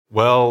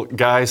Well,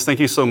 guys,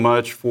 thank you so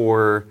much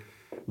for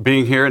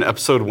being here in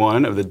episode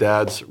 1 of the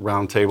Dad's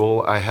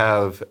Roundtable. I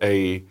have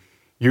a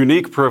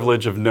unique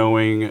privilege of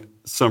knowing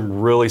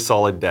some really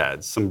solid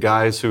dads, some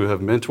guys who have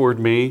mentored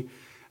me,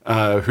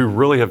 who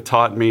really have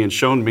taught me and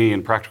shown me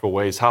in practical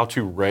ways how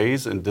to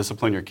raise and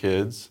discipline your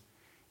kids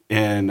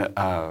in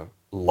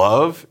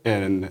love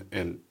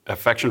and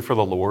affection for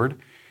the Lord.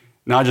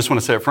 Now, I just want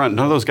to say up front,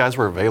 none of those guys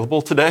were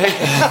available today.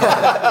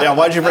 Yeah,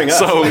 why'd you bring us?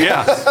 So,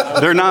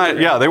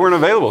 they weren't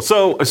available.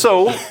 So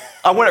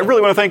I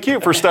really want to thank you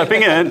for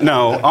stepping in.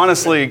 No,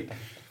 honestly,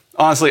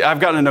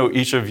 I've gotten to know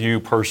each of you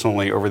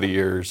personally over the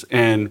years,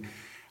 and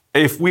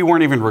if we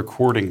weren't even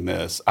recording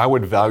this, I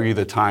would value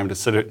the time to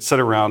sit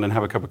around and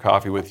have a cup of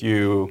coffee with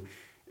you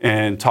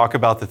and talk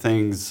about the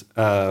things,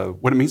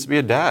 what it means to be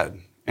a dad,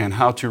 and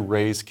how to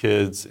raise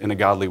kids in a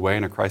godly way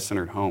in a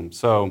Christ-centered home.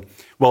 So,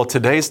 well,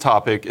 today's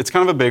topic, it's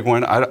kind of a big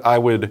one. I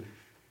would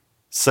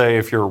say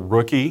if you're a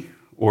rookie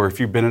or if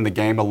you've been in the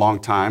game a long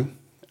time,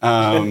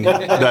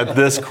 that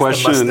this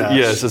question,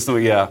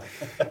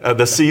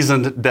 the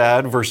seasoned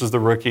dad versus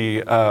the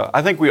rookie,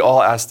 I think we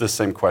all ask this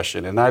same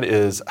question, and that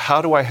is,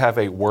 how do I have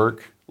a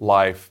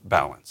work-life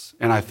balance?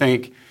 And I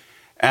think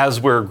as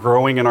we're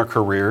growing in our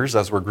careers,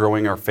 as we're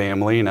growing our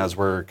family, and as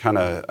we're kind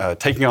of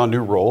taking on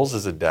new roles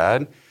as a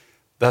dad,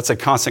 that's a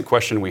constant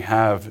question we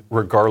have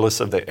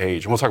regardless of the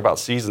age. And we'll talk about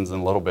seasons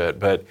in a little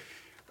bit, but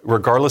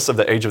regardless of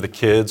the age of the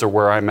kids or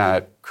where I'm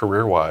at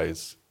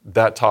career-wise,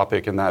 that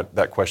topic and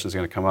that question is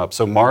going to come up.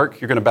 So Mark,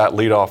 you're going to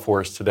lead off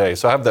for us today.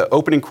 So I have the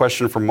opening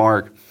question from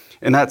Mark,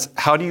 and that's,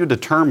 how do you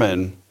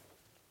determine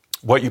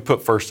what you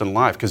put first in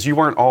life? Because you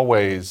weren't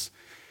always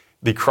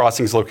the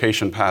Crossings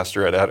location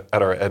pastor at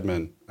our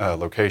Edmond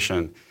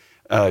location.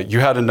 You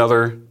had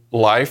another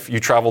life, you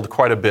traveled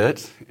quite a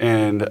bit,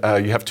 and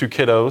you have 2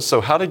 kiddos.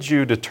 So how did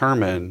you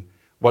determine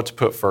what to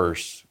put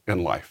first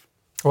in life?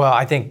 Well,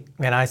 I think,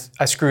 I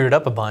screwed it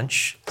up a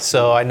bunch.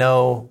 So I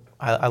know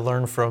I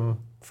learned from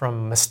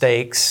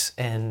mistakes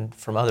and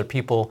from other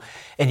people.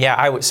 And yeah,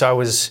 I worked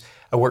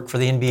for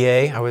the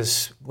NBA. I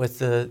was with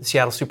the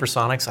Seattle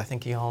Supersonics. I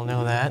think you all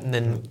know that. And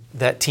then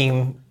that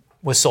team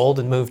was sold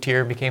and moved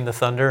here, became the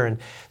Thunder. And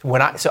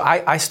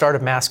I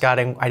started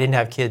mascotting. I didn't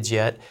have kids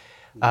yet.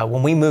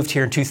 When we moved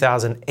here in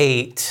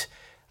 2008,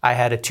 I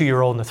had a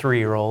 2-year-old and a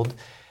 3-year-old,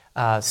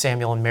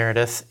 Samuel and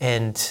Meredith,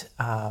 and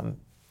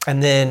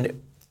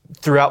then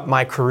throughout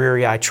my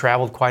career, I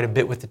traveled quite a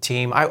bit with the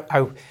team.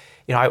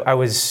 I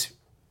was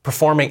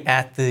performing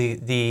at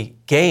the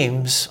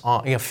games,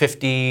 about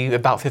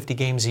 50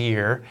 games a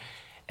year,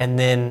 and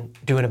then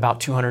doing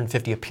about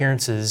 250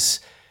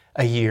 appearances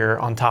a year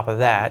on top of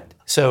that.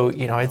 So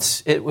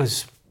it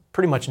was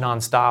pretty much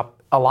nonstop,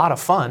 a lot of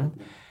fun.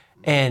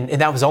 And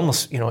that was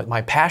almost,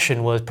 my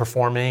passion was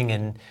performing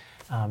and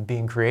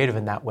being creative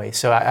in that way.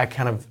 So I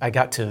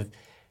got to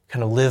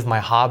kind of live my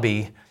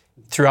hobby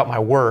throughout my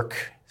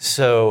work.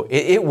 So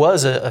it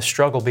was a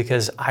struggle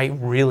because I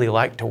really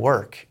liked to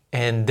work,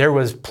 and there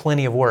was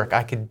plenty of work.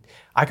 I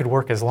could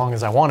work as long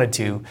as I wanted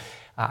to.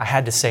 I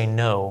had to say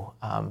no.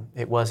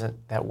 It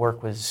wasn't that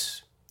work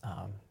was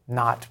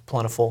not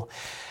plentiful.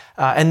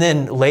 And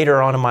then later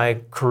on in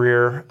my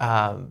career,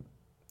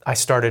 I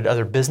started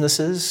other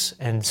businesses,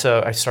 and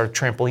so I started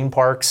trampoline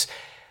parks.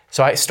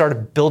 So I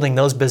started building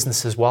those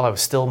businesses while I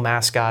was still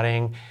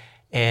mascotting.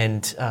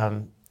 And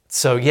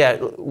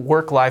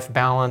work-life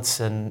balance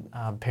and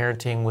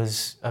parenting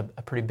was a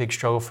pretty big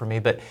struggle for me.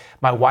 But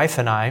my wife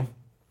and I,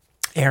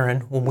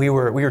 Erin, when we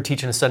were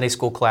teaching a Sunday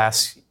school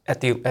class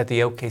at the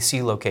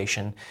OKC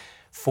location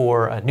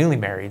for newly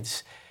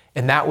marrieds,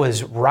 and that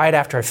was right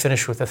after I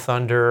finished with the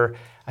Thunder.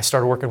 I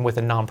started working with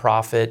a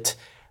nonprofit,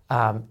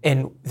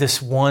 and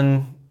this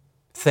one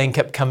thing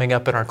kept coming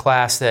up in our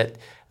class that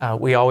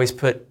we always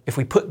if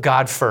we put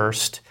God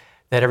first,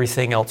 that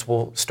everything else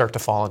will start to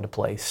fall into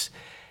place.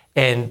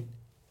 And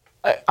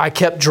I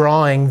kept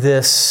drawing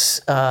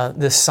this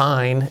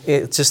sign.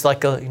 It's just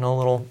like a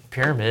little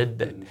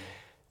pyramid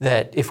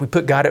that if we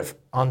put God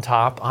on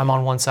top, I'm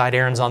on one side,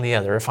 Aaron's on the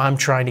other. If I'm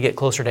trying to get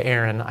closer to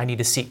Aaron, I need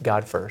to seek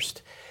God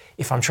first.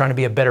 If I'm trying to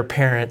be a better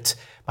parent,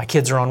 my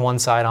kids are on one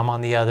side, I'm on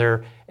the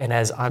other, and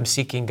as I'm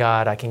seeking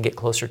God, I can get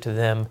closer to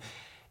them.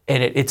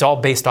 And it's all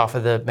based off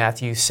of the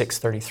Matthew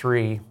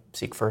 6:33,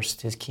 seek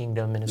first His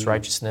kingdom and His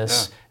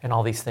righteousness, and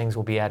all these things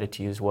will be added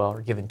to you as well,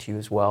 or given to you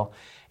as well.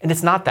 And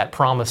it's not that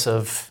promise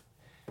of,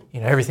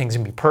 everything's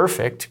gonna be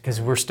perfect, because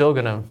we're still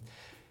gonna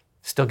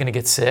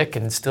get sick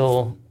and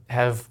still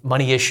have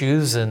money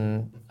issues,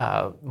 and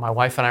my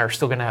wife and I are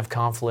still gonna have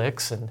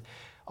conflicts, and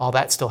all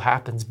that still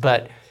happens.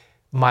 But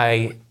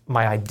my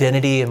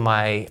identity and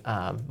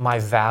my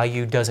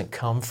value doesn't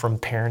come from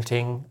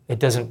parenting. It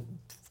doesn't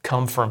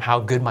come from how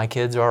good my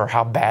kids are or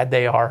how bad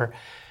they are.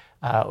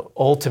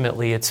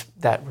 Ultimately, it's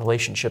that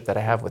relationship that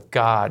I have with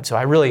God. So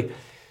I really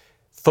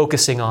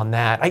focusing on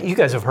that. You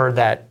guys have heard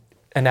that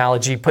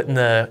analogy, putting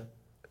the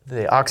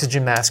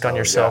oxygen mask on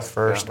yourself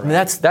first. Yeah, right.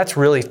 I mean, that's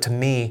really, to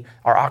me,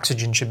 our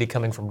oxygen should be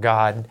coming from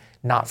God,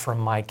 not from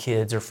my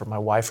kids or from my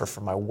wife or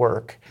from my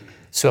work.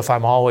 So if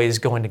I'm always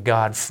going to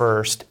God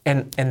first,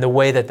 and the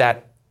way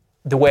that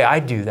the way I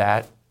do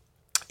that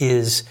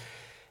is,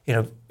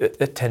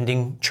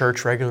 attending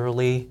church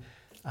regularly.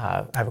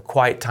 I have a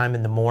quiet time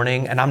in the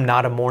morning, and I'm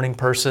not a morning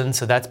person,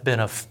 so that's been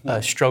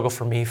a struggle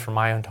for me for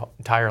my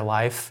entire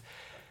life.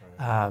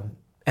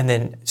 And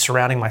then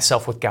surrounding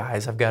myself with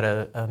guys. I've got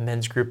a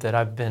men's group that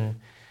I've been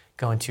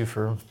going to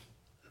for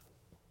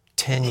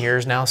 10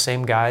 years now,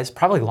 same guys,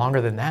 probably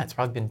longer than that. It's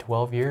probably been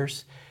 12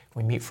 years.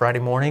 We meet Friday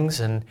mornings,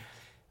 and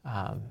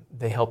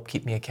they help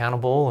keep me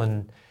accountable,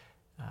 and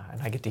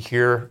I get to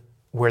hear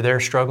where they're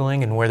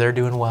struggling and where they're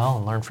doing well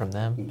and learn from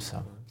them.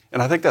 So.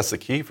 And I think that's the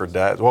key for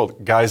dads, well,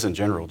 guys in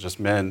general,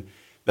 just men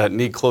that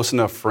need close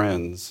enough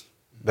friends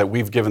that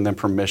we've given them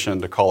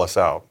permission to call us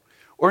out.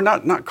 Or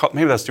not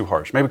maybe that's too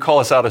harsh. Maybe call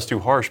us out is too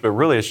harsh, but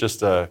really it's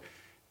just a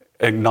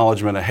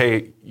acknowledgement of,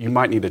 hey, you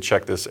might need to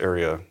check this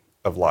area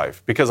of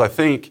life. Because I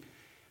think,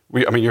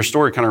 your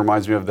story kind of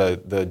reminds me of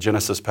the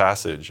Genesis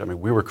passage.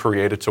 We were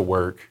created to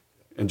work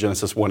in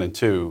Genesis 1 and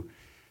 2.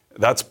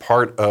 That's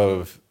part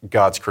of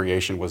God's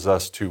creation, was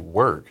us to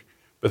work.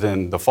 But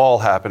then the fall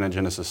happened in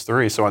Genesis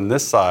 3. So on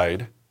this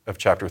side of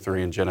chapter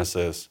 3 in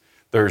Genesis,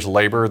 there's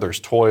labor, there's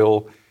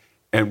toil,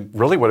 and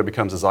really what it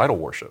becomes is idol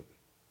worship.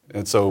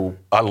 And so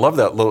I love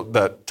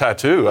that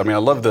tattoo. I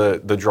love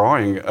the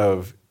drawing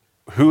of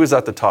who is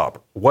at the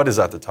top, what is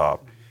at the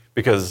top,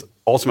 because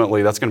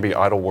ultimately that's going to be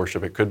idol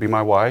worship. It could be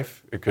my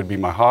wife, it could be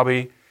my hobby,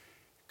 it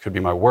could be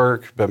my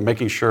work, but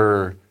making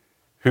sure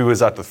who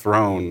is at the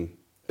throne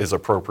is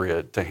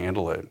appropriate to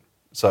handle it.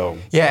 So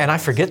yeah, and I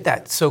forget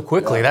that so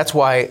quickly. Yeah. That's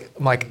why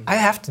I'm like, I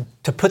have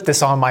to put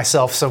this on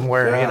myself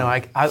somewhere. Yeah. I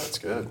That's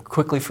good.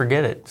 Quickly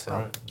forget it.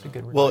 So it's a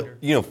good reminder.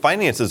 Well,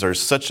 finances are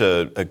such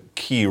a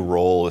key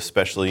role,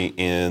 especially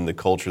in the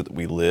culture that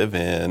we live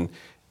in.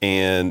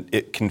 And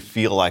it can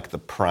feel like the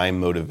prime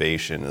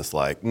motivation is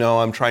like, no,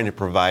 I'm trying to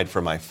provide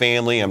for my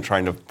family. I'm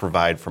trying to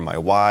provide for my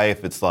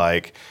wife. It's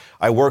like,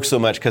 I work so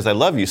much because I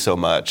love you so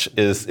much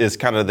is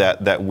kind of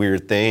that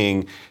weird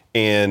thing.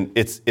 And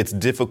it's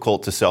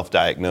difficult to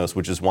self-diagnose,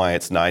 which is why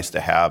it's nice to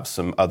have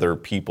some other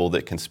people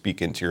that can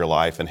speak into your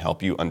life and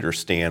help you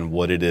understand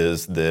what it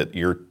is that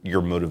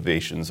your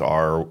motivations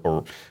are,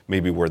 or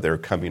maybe where they're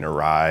coming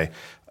awry.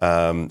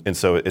 And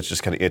so it's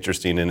just kind of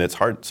interesting, and it's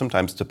hard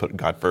sometimes to put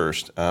God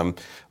first.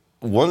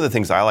 One of the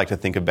things I like to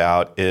think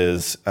about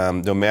is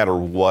no matter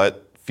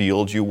what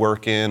field you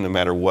work in, no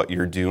matter what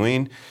you're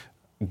doing,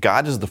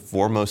 God is the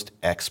foremost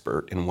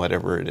expert in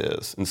whatever it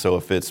is. And so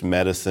if it's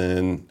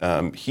medicine,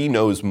 he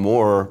knows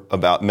more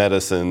about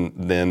medicine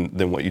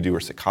than what you do,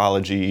 or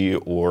psychology,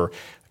 or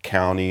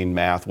accounting,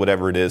 math,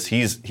 whatever it is.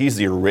 He's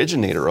the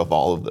originator of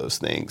all of those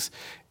things.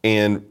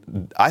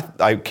 And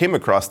I came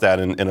across that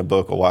in a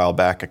book a while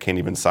back. I can't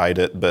even cite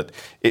it, but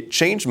it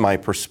changed my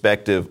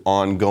perspective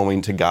on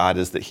going to God,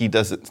 is that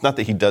it's not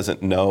that he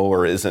doesn't know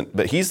or isn't,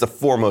 but he's the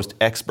foremost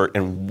expert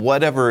in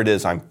whatever it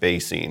is I'm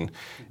facing.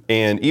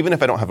 And even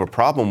if I don't have a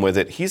problem with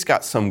it, he's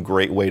got some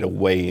great way to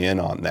weigh in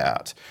on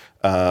that.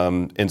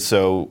 And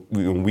so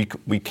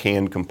we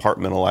can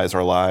compartmentalize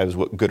our lives,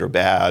 what good or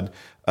bad,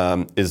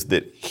 is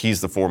that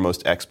he's the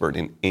foremost expert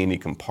in any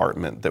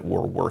compartment that we're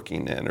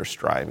working in or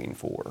striving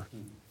for.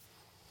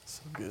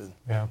 So good.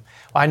 Yeah.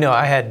 Well, I know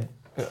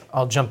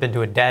I'll jump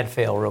into a dad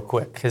fail real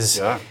quick,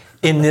 because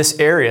in this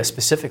area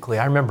specifically,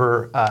 I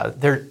remember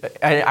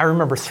I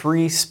remember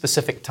 3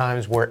 specific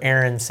times where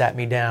Aaron sat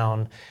me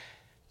down,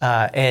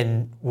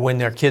 and when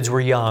their kids were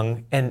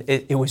young, and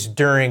it was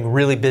during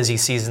really busy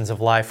seasons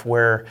of life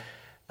where,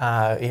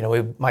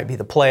 it might be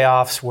the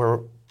playoffs,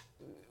 where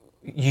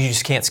you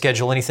just can't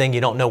schedule anything.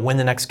 You don't know when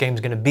the next game's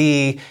going to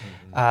be.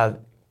 Are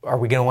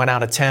we going to went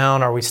out of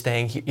town? Are we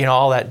staying here?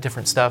 All that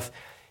different stuff.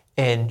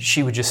 And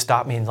she would just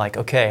stop me and like,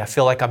 okay, I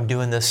feel like I'm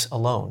doing this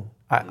alone.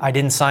 I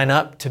didn't sign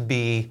up to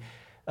be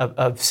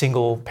a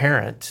single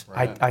parent.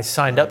 Right. I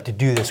signed up to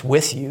do this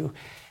with you.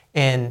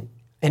 And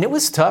it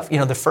was tough.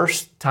 The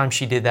first time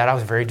she did that, I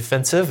was very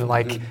defensive.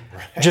 And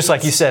just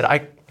like you said,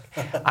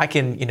 I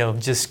can,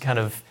 just kind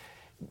of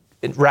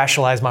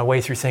rationalize my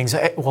way through things.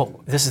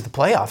 Well, this is the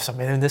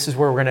playoffs. This is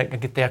where we're going to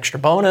get the extra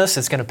bonus.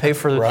 It's going to pay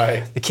for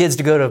the kids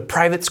to go to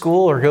private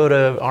school or go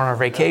on our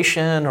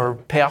vacation or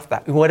pay off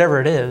that,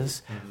 whatever it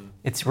is. Mm-hmm.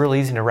 It's really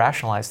easy to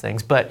rationalize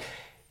things, but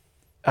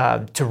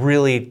to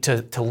really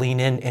to lean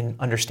in and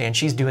understand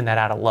she's doing that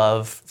out of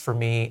love for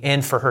me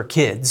and for her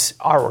kids,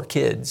 our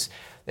kids,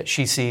 that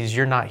she sees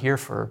you're not here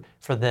for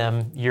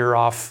them. You're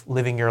off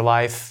living your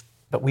life,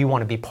 but we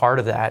want to be part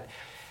of that.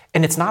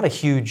 And it's not a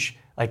huge,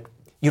 I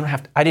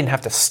didn't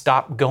have to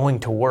stop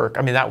going to work.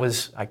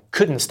 I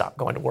couldn't stop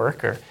going to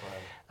work,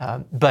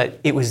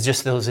 but it was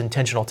just those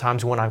intentional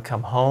times when I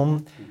come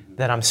home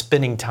that I'm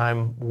spending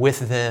time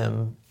with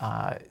them.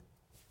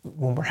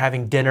 When we're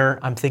having dinner,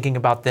 I'm thinking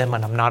about them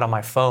and I'm not on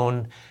my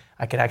phone.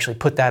 I can actually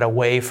put that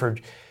away for,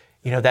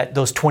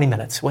 those 20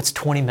 minutes. What's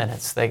 20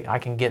 minutes? I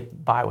can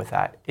get by with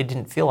that. It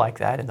didn't feel like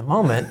that in the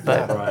moment,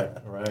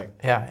 but right.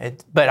 Yeah,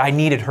 but I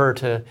needed her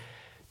to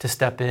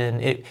step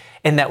in.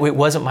 And that it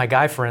wasn't my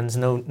guy friends,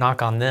 no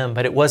knock on them,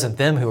 but it wasn't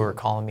them who were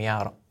calling me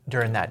out.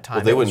 during that time.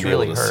 Well, they It was wouldn't be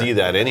really able to hurt. see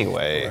that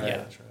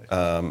anyway,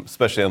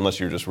 especially unless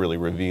you're just really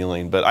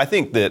revealing. But I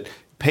think that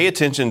pay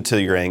attention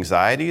to your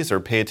anxieties or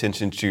pay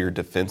attention to your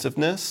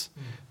defensiveness,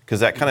 because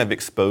that kind of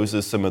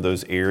exposes some of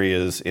those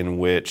areas in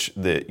which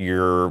that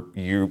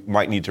you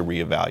might need to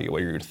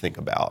reevaluate or think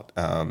about.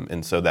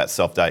 And so that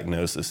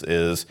self-diagnosis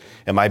is,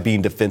 am I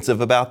being defensive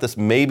about this?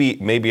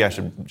 Maybe I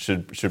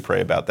should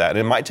pray about that. And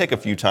it might take a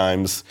few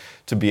times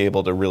to be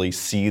able to really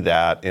see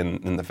that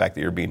in the fact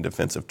that you're being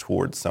defensive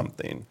towards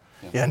something.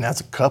 Yeah, and as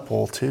a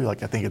couple too,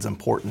 like I think it's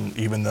important,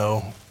 even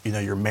though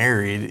you're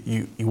married,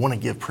 you want to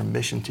give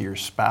permission to your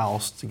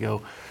spouse to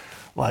go,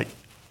 like,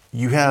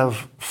 you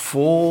have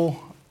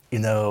full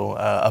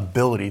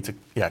ability to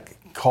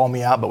call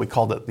me out, but we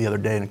called it the other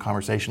day in a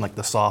conversation like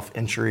the soft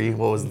entry.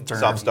 What was the term?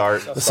 Soft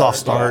start. The soft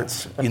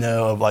starts.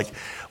 Of like,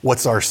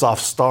 what's our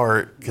soft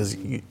start? Because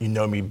you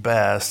know me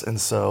best, and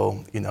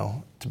so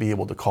to be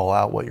able to call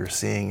out what you're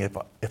seeing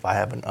if I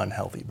have an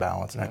unhealthy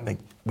balance, and I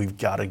think we've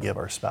got to give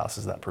our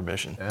spouses that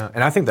permission. Yeah,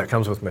 and I think that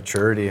comes with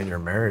maturity in your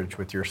marriage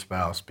with your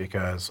spouse,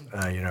 because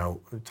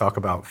talk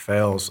about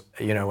fails.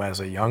 As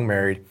a young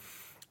married,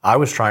 I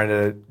was trying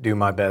to do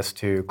my best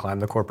to climb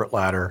the corporate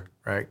ladder,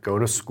 right? Go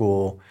to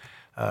school,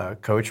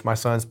 coach my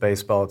son's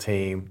baseball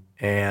team,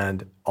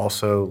 and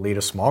also lead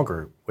a small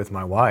group with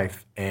my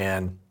wife.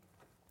 And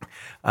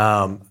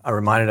I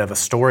reminded of a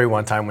story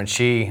one time when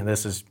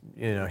this is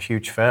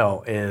huge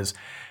fail, is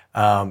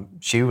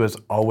she was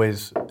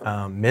always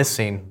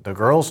missing the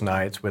girls'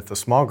 nights with the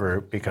small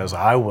group because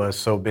I was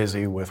so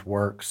busy with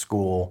work,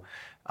 school,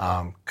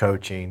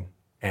 coaching,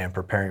 and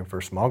preparing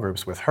for small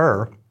groups with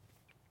her.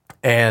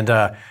 And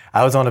I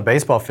was on a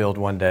baseball field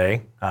one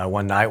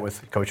night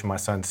with coaching my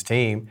son's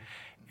team,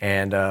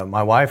 and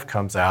my wife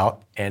comes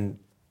out and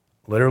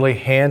literally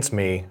hands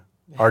me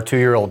our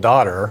 2-year-old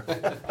daughter,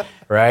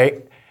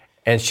 right?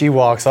 And she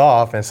walks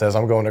off and says,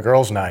 "I'm going to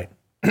girls' night."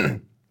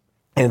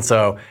 And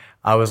so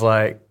I was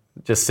like,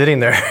 just sitting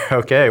there,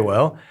 okay,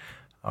 well,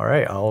 all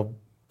right, I'm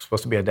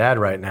supposed to be a dad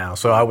right now.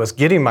 So I was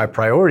getting my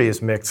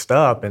priorities mixed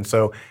up, and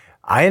so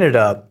I ended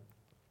up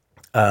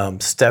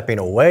stepping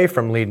away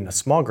from leading a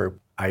small group.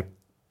 I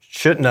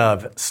shouldn't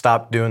have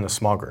stopped doing the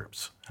small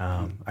groups.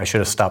 I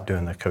should have stopped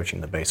doing the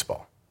coaching the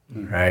baseball,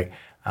 right?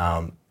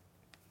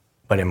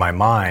 But in my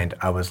mind,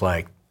 I was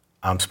like,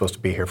 I'm supposed to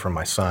be here for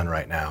my son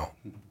right now,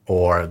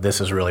 or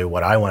this is really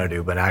what I want to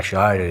do. But in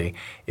actuality,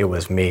 it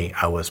was me.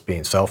 I was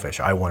being selfish.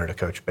 I wanted to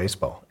coach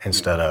baseball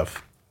instead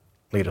of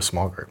lead a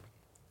small group.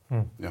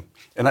 Yeah,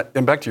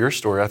 and back to your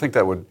story, I think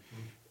that would,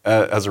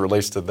 as it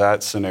relates to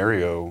that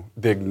scenario,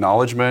 the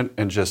acknowledgement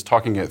and just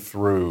talking it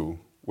through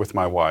with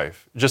my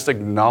wife, just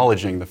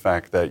acknowledging the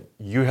fact that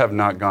you have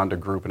not gone to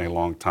group in a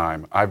long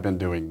time. I've been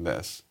doing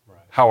this. Right.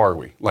 How are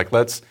we? Like,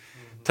 let's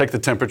take the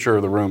temperature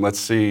of the room. Let's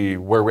see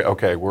where we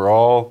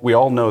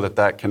all know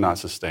that cannot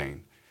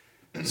sustain.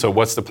 So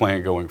what's the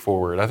plan going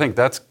forward? I think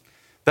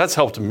that's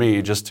helped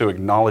me just to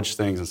acknowledge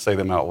things and say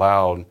them out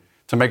loud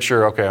to make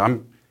sure, okay,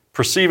 I'm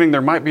perceiving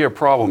there might be a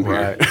problem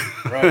here.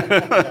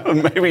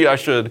 Right. Maybe I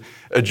should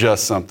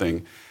adjust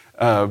something.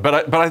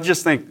 But I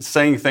just think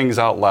saying things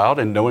out loud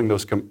and knowing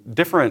those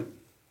different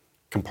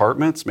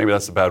compartments, maybe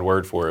that's a bad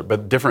word for it,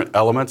 but different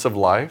elements of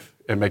life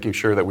and making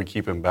sure that we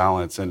keep in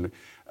balance. And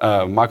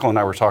Michael and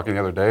I were talking the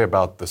other day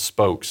about the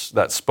spokes,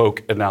 that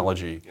spoke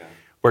analogy,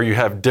 where you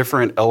have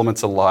different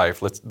elements of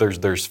life.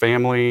 There's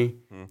family.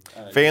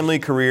 Family,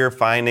 career,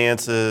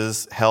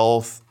 finances,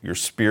 health, your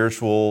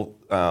spiritual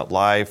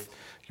life,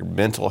 your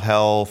mental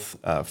health,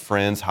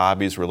 friends,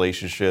 hobbies,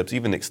 relationships,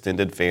 even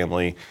extended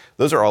family.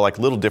 Those are all like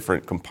little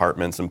different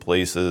compartments and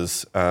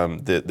places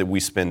that we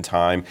spend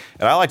time.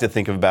 And I like to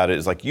think about it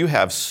as like you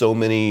have so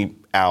many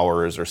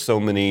hours or so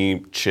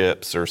many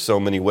chips or so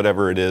many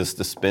whatever it is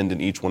to spend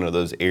in each one of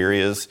those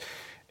areas.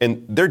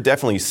 And there are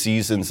definitely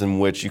seasons in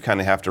which you kind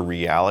of have to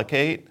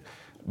reallocate,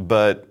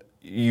 but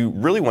you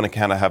really want to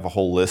kind of have a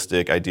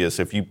holistic idea.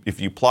 So if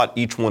you plot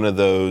each one of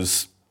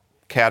those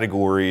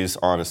categories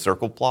on a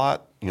circle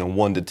plot,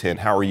 1 to 10,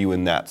 how are you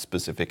in that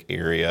specific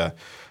area?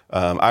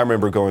 I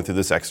remember going through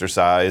this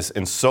exercise,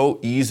 and so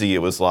easy it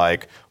was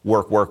like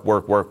work.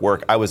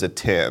 I was a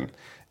 10.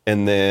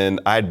 And then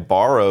I'd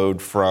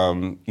borrowed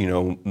from,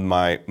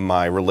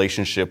 my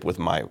relationship with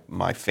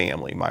my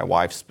family, my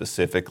wife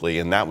specifically,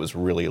 and that was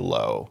really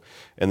low.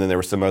 And then there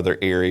were some other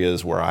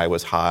areas where I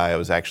was high. I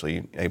was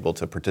actually able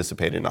to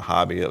participate in a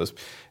hobby.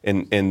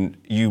 And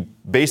you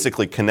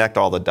basically connect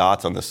all the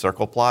dots on the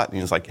circle plot,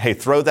 and it's like, hey,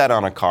 throw that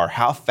on a car.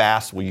 How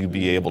fast will you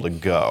be able to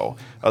go?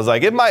 I was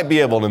like, it might be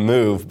able to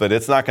move, but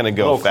it's not going to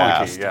go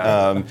fast.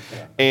 Clunky,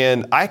 yeah.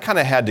 And I kind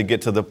of had to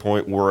get to the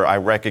point where I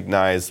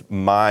recognized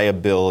my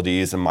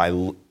abilities and my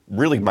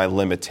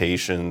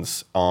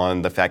limitations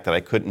on the fact that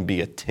I couldn't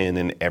be a 10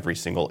 in every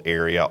single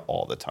area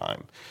all the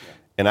time.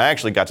 And I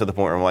actually got to the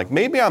point where I'm like,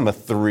 maybe I'm a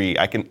 3.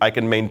 I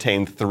can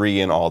maintain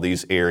 3 in all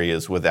these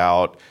areas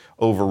without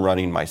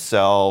overrunning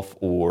myself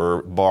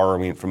or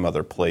borrowing from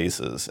other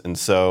places. And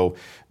so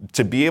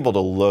to be able to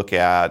look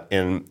at,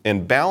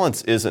 and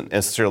balance isn't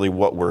necessarily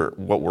what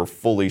we're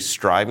fully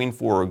striving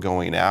for or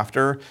going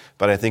after,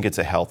 but I think it's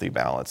a healthy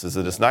balance, is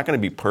that it's not going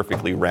to be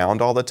perfectly round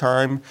all the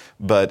time,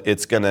 but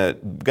it's going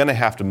to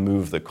have to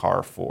move the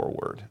car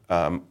forward,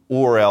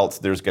 or else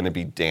there's going to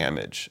be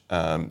damage.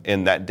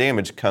 And that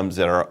damage comes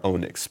at our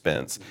own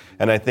expense.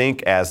 And I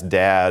think as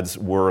dads,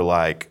 we're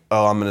like,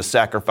 oh, I'm going to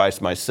sacrifice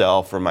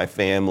myself or my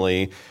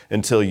family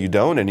until you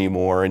don't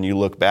anymore. And you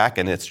look back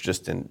and it's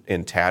just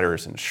in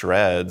tatters and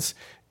shreds.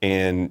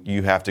 And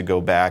you have to go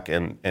back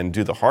and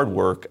do the hard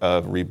work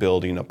of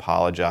rebuilding,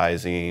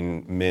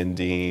 apologizing,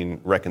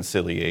 mending,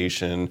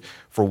 reconciliation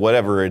for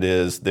whatever it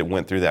is that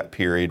went through that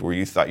period where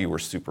you thought you were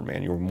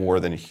Superman, you were more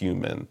than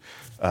human.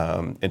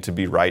 And to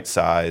be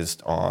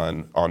right-sized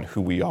on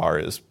who we are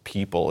as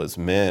people, as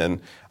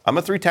men. I'm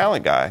a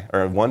 3-talent guy,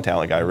 or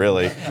 1-talent guy,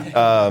 really,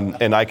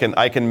 and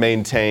I can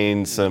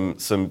maintain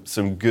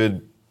some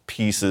good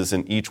pieces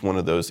in each one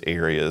of those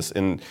areas.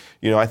 And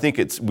I think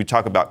we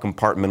talk about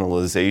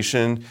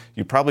compartmentalization.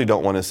 You probably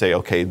don't want to say,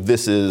 okay,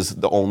 this is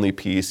the only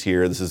piece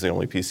here, this is the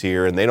only piece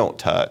here, and they don't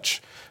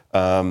touch.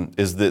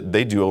 Is that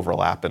they do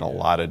overlap in a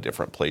lot of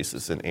different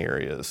places and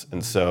areas,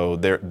 and so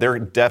they're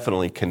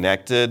definitely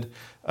connected.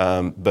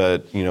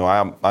 But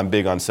I'm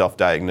big on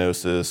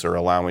self-diagnosis or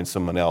allowing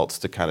someone else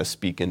to kind of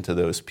speak into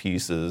those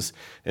pieces.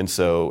 And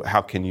so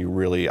how can you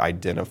really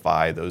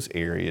identify those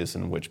areas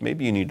in which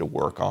maybe you need to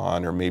work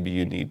on, or maybe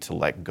you need to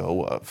let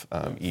go of,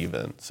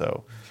 even?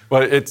 So,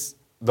 well, it's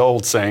the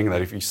old saying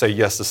that if you say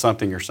yes to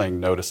something, you're saying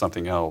no to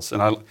something else.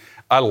 And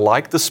I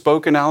like the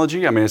spoke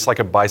analogy. I mean, it's like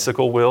a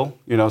bicycle wheel,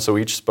 so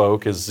each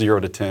spoke is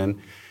 0 to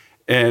 10.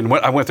 And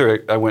when I went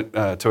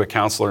to a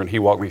counselor, and he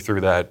walked me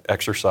through that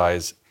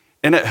exercise.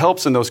 And it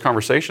helps in those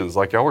conversations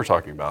like y'all were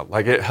talking about.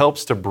 Like, it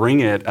helps to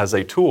bring it as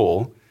a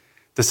tool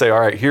to say,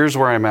 all right, here's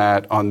where I'm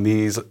at on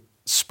these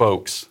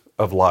spokes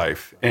of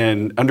life.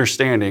 And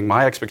understanding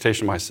my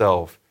expectation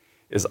myself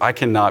is I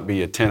cannot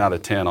be a 10 out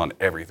of 10 on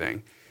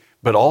everything.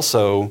 But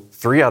also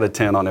 3 out of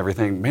 10 on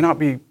everything may not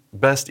be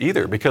best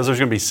either, because there's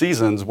going to be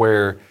seasons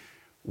where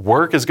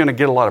work is going to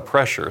get a lot of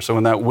pressure. So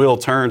when that wheel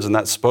turns and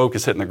that spoke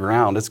is hitting the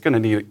ground, it's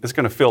going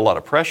to feel a lot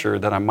of pressure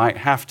that I might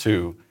have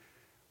to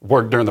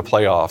work during the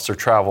playoffs or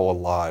travel a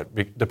lot,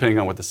 depending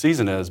on what the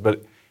season is,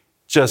 but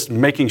just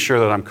making sure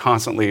that I'm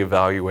constantly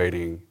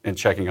evaluating and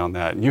checking on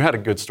that. And you had a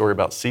good story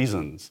about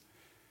seasons,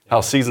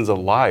 how seasons of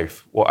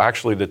life will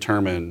actually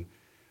determine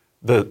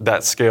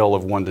that scale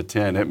of 1 to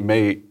 10. It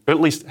may at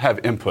least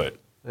have input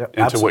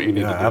into what you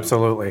need to do.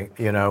 Absolutely.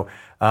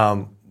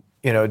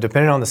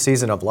 Depending on the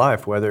season of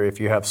life, whether if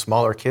you have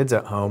smaller kids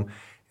at home,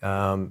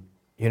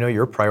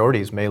 your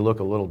priorities may look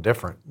a little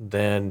different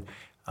than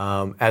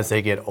as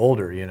they get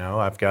older.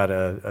 I've got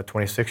a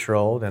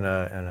 26-year-old and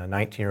a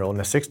 19-year-old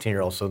and a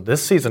 16-year-old. So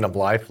this season of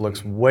life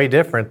looks way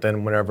different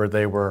than whenever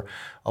they were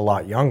a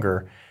lot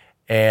younger.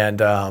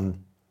 And,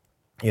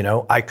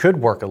 I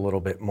could work a little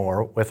bit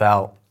more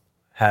without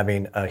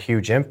having a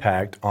huge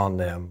impact on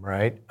them,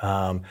 right?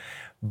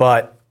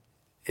 But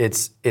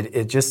it's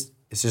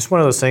just one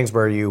of those things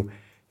where you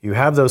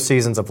have those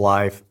seasons of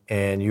life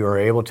and you are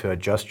able to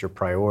adjust your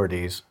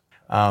priorities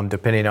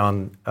depending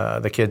on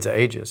the kids'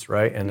 ages,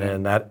 right? And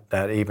then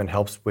that even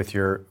helps with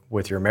your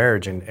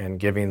marriage and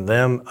giving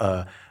them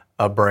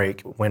a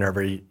break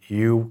whenever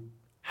you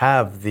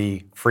have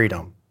the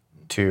freedom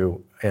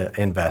to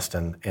invest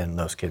in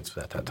those kids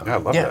at that time. Yeah, I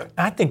love that.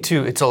 I think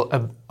too, it's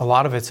a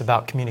lot of it's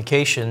about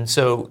communication.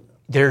 So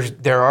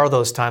there are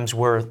those times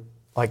where,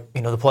 like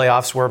the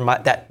playoffs, where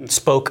that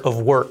spoke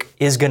of work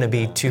is going to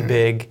be too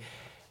big.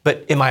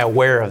 But am I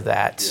aware of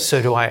that? Yes.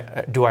 So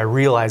do I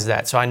realize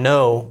that? So I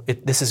know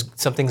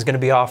something's going to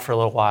be off for a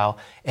little while.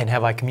 And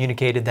have I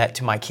communicated that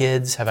to my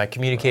kids? Have I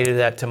communicated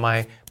that to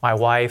my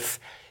wife?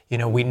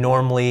 We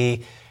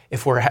normally,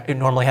 if we're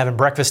normally having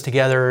breakfast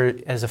together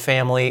as a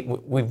family,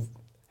 we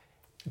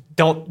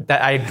don't do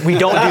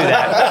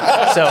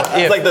that. So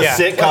it's like the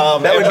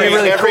sitcom. That would be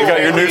really cool. You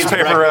got your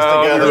newspaper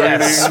out.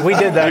 Yes, we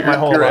did that my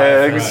whole your life.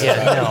 eggs.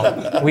 Yeah,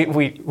 no,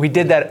 we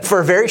did that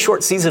for a very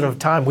short season of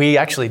time. We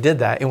actually did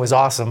that. It was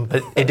awesome,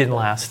 but it didn't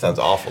last. Sounds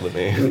awful to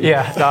me.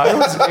 Yeah, no, it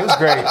was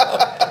great.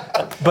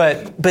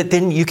 But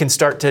then you can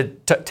start to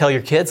tell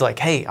your kids, like,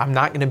 hey, I'm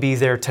not going to be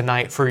there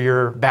tonight for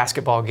your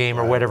basketball game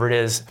or whatever it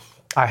is.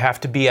 I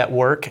have to be at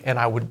work, and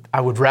I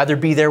would rather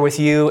be there with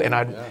you, and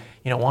I'd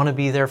want to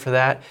be there for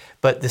that.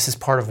 But this is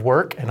part of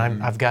work, and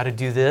I've got to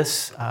do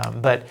this.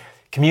 But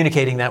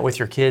communicating that with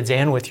your kids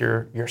and with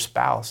your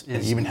spouse is,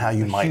 and even how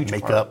you might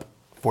make part. up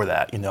for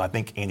that. I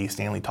think Andy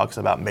Stanley talks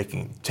about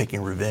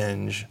taking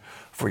revenge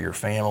for your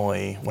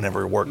family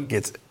whenever work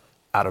gets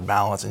out of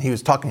balance. And he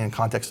was talking in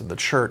context of the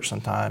church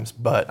sometimes,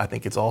 but I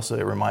think it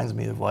reminds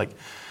me of like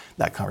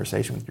that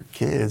conversation with your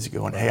kids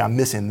going, hey, I'm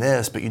missing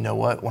this, but you know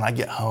what? When I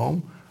get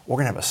home, we're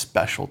going to have a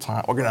special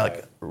time. We're going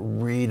to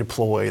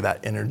redeploy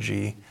that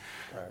energy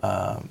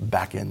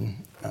back in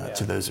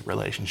to those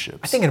relationships.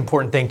 I think an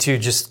important thing too,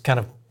 just kind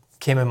of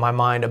came in my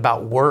mind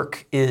about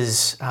work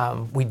is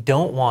we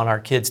don't want our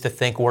kids to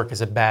think work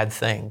is a bad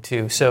thing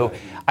too. So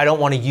I don't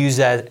want to use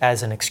that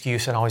as an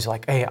excuse and always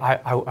like, hey,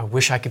 I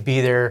wish I could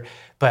be there,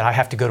 but I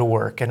have to go to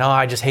work. And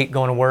I just hate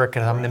going to work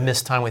and I'm going to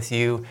miss time with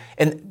you.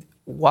 And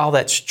while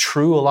that's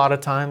true a lot of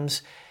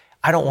times,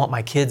 I don't want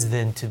my kids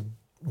then to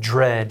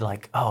dread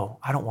like, oh,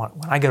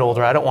 when I get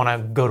older, I don't want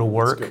to go to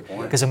work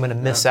because I'm going to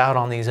miss out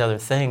on these other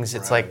things.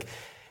 It's like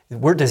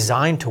we're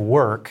designed to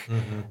work,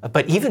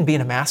 but even being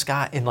a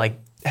mascot and like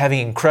having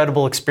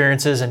incredible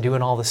experiences and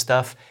doing all this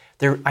stuff,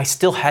 I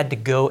still had to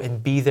go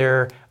and be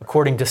there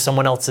according to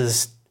someone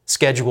else's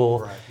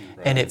schedule,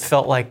 and it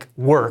felt like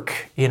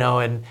work,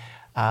 and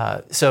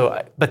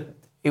but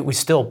it was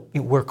still,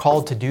 we're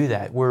called to do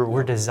that.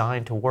 We're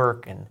designed to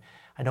work, and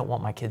I don't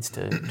want my kids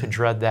to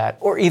dread that,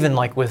 or even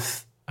like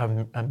with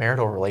a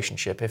marital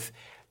relationship.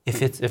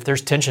 If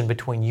there's tension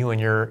between you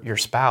and your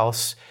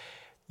spouse,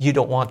 you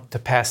don't want to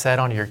pass that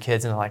on to your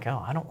kids and they're like,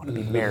 oh, I don't want to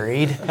be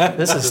married.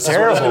 This is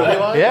terrible.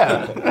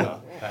 Yeah.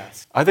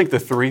 I think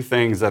the three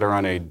things that are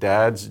on a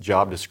dad's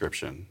job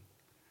description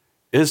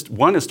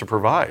one is to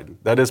provide.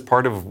 That is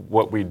part of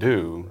what we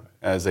do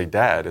as a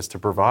dad, is to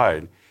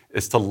provide.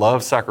 It's to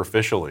love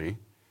sacrificially,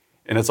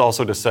 and it's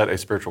also to set a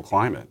spiritual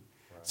climate.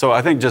 So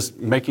I think just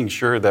making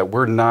sure that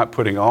we're not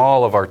putting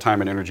all of our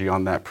time and energy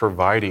on that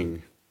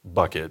providing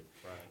bucket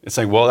and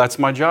saying, well, that's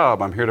my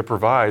job, I'm here to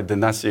provide, then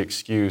that's the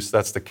excuse,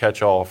 that's the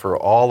catch-all for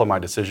all of my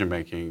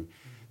decision-making.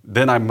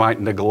 Then I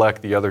might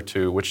neglect the other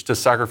two, which to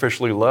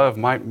sacrificially love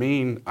might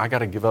mean I got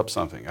to give up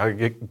something. I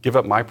give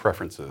up my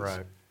preferences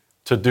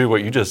to do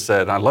what you just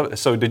said. And I love it.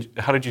 So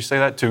how did you say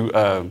that?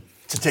 To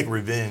take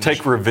revenge.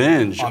 Take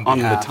revenge on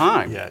the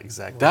time. Yeah,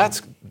 exactly.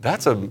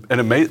 That's an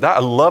amazing. I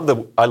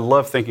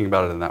love thinking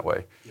about it in that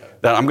way. Yeah.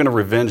 That I'm going to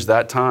revenge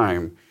that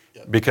time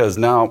because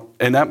now,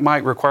 and that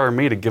might require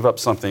me to give up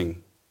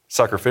something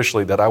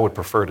sacrificially that I would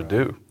prefer to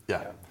do.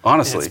 Yeah.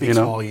 Honestly, and it speaks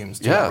volumes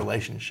to our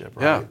relationship,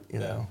 right?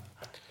 Yeah.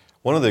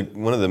 One of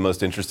the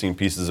most interesting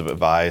pieces of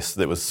advice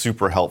that was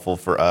super helpful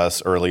for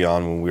us early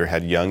on when we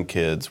had young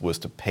kids was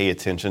to pay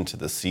attention to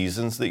the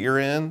seasons that you're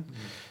in.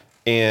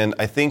 And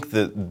I think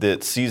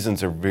that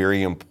seasons are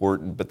very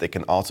important, but they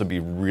can also be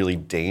really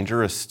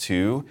dangerous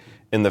too,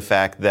 in the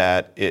fact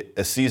that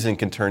a season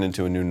can turn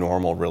into a new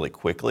normal really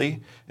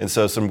quickly. And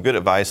so some good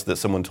advice that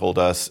someone told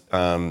us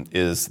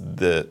is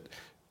that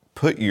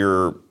put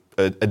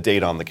a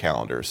date on the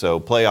calendar. So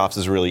playoffs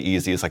is really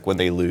easy. It's like when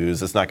they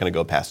lose, it's not going to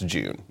go past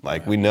June.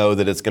 Like we know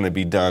that it's going to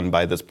be done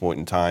by this point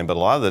in time, but a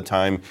lot of the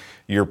time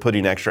you're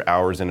putting extra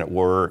hours in at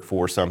work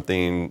for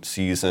something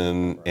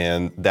season,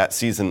 and that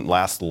season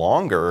lasts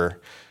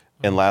longer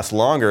and lasts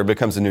longer,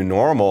 becomes a new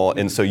normal.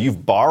 And so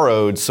you've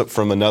borrowed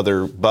from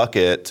another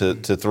bucket to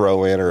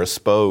throw in, or a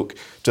spoke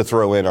to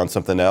throw in on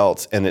something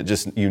else,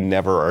 and you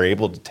never are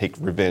able to take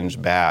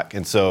revenge back.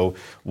 And so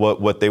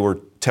what they were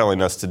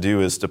telling us to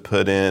do is to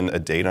put in a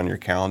date on your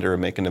calendar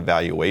and make an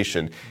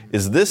evaluation.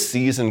 Is this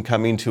season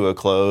coming to a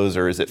close,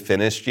 or is it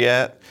finished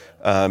yet?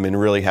 And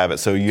really have it.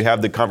 So you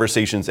have the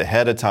conversations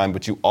ahead of time,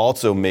 but you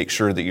also make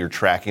sure that you're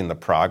tracking the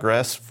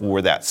progress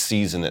for that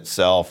season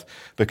itself,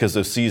 because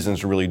those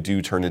seasons really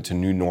do turn into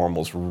new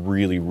normals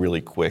really,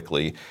 really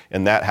quickly.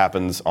 And that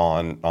happens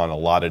on a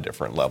lot of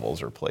different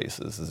levels or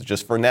places. It's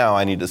just for now,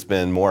 I need to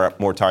spend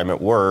more time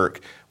at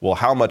work. Well,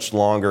 how much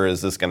longer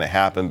is this going to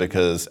happen?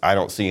 Because I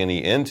don't see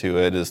any end to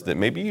it. Is that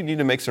maybe you need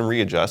to make some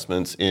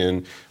readjustments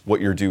in what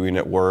you're doing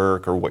at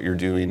work or what you're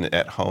doing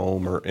at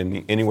home or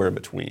anywhere in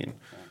between.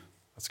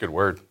 That's a good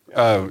word.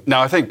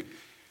 Now, I think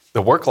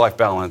the work-life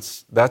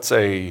balance, that's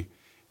a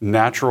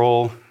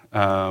natural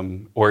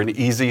or an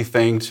easy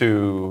thing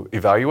to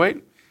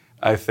evaluate.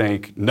 I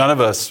think none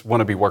of us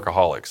want to be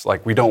workaholics.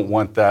 Like, we don't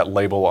want that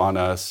label on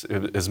us.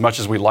 As much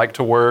as we like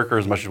to work or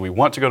as much as we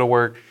want to go to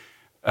work,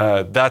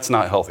 that's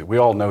not healthy. We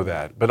all know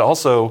that. But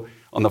also,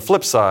 on the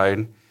flip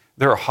side,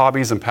 there are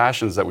hobbies and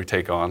passions that we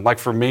take on. Like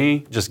for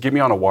me, just get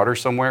me on a water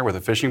somewhere with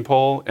a fishing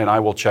pole and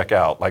I will check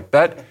out. Like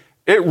that.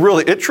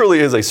 It truly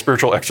is a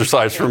spiritual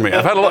exercise for me.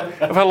 I've had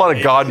a lot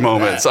of God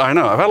moments. I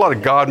know. I've had a lot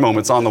of God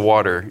moments on the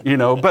water,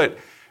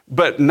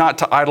 but not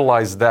to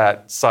idolize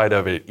that side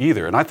of it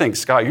either. And I think,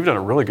 Scott, you've done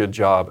a really good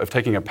job of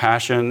taking a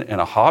passion and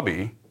a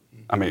hobby.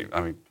 I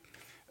mean,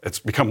 it's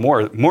become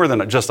more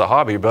than just a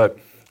hobby, but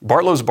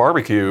Bartlow's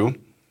Barbecue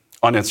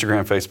on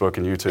Instagram, Facebook,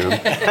 and YouTube.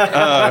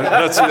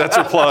 That's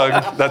your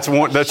plug.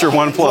 That's your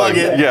one plug. Plug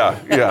it.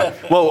 Yeah.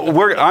 Well,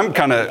 I'm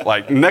kind of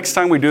like, next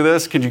time we do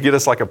this, could you get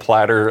us like a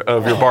platter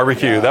of your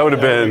barbecue? That would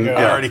have been.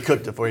 I already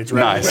cooked it for you. It's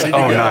ready. Nice. Ready to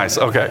go. Nice.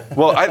 Okay.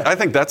 Well, I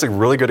think that's a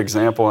really good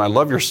example, and I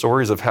love your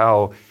stories of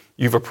how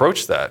you've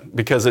approached that,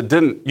 because you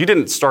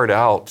didn't start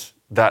out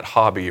that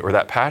hobby or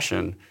that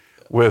passion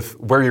with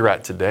where you're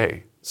at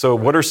today. So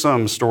what are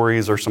some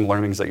stories or some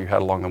learnings that you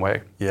had along the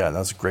way? Yeah,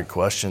 that's a great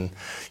question.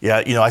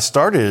 Yeah, I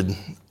started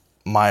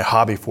my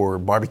hobby for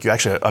barbecue.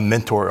 Actually, a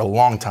mentor a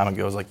long time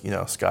ago was like,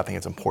 Scott, I think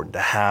it's important to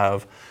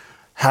have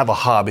a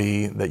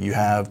hobby that you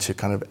have to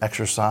kind of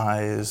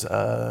exercise,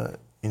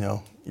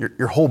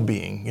 your whole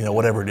being,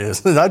 whatever it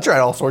is. I tried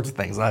all sorts of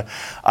things.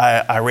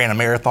 I ran a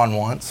marathon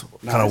once,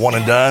 kind of one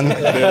and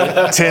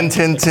done, 10,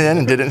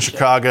 and did it in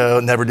Chicago.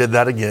 Never did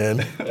that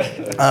again.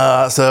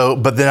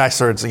 But then I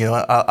started,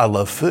 I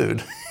love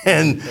food.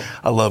 And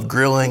I love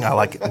grilling. I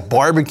like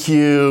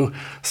barbecue.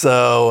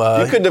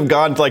 So you couldn't have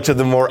gone to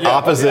the more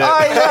opposite.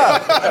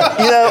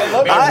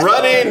 I'm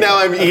running, now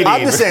I'm eating.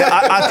 I'm just saying,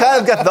 I kind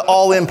of got the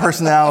all-in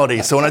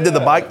personality. So when I did the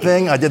bike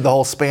thing, I did the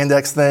whole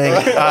spandex thing.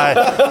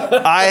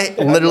 I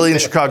literally in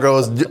Chicago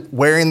was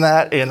wearing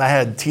that, and I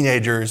had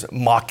teenagers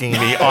mocking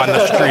me on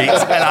the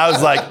streets, and I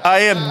was like,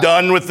 I am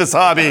done with this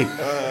hobby.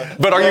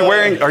 But are you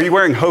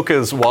wearing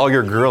Hokas while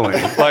you're grilling?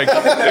 Like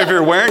if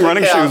you're wearing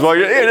running shoes while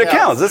it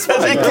counts. It's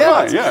fine. It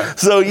counts. Yeah.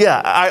 So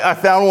I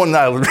found one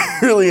that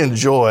I really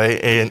enjoy,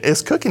 and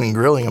it's cooking and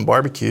grilling and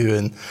barbecue,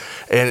 and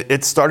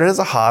it started as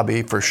a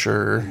hobby for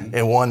sure,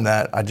 and one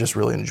that I just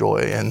really enjoy.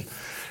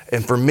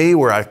 And for me,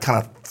 where I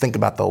kind of think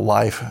about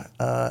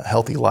the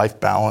healthy life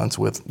balance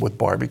with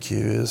barbecue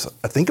is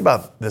I think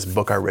about this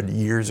book I read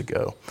years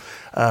ago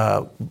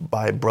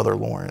by Brother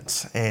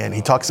Lawrence, and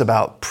he talks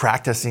about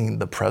practicing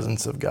the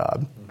presence of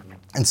God.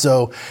 And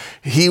so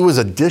he was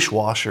a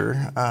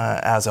dishwasher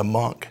as a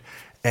monk,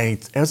 and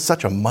it was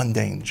such a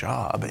mundane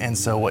job. And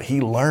so what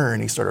he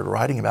learned, he started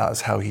writing about,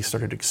 is how he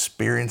started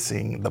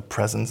experiencing the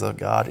presence of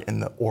God in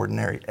the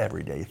ordinary,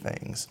 everyday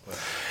things.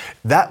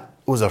 That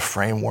was a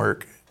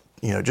framework,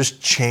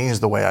 just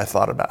changed the way I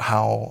thought about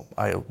how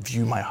I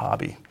view my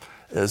hobby.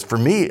 Is for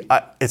me,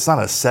 it's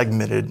not a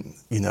segmented,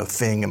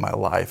 thing in my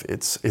life.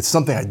 It's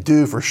something I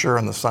do for sure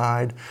on the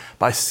side,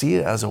 but I see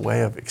it as a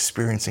way of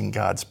experiencing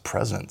God's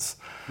presence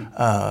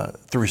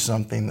through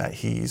something that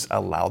He's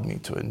allowed me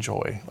to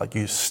enjoy. Like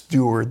you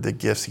steward the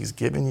gifts He's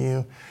given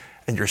you,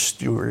 and you're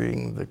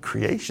stewarding the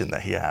creation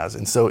that He has.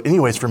 And so,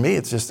 anyways, for me,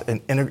 it's just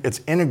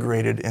it's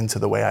integrated into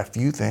the way I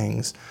view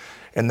things,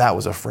 and that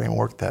was a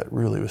framework that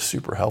really was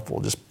super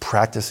helpful. Just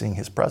practicing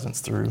His presence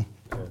through.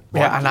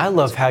 Yeah, and I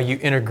love how you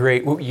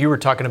integrate. You were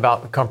talking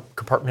about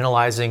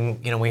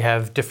compartmentalizing. We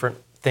have different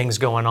things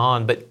going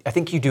on, but I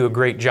think you do a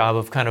great job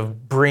of kind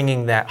of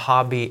bringing that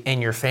hobby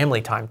and your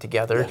family time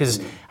together. Because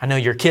I know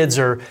your kids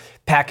are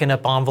packing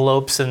up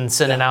envelopes and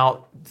sending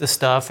out the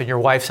stuff, and your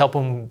wife's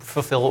helping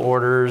fulfill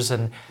orders,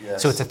 and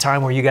so it's a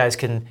time where you guys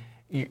can.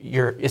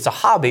 It's a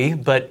hobby,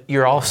 but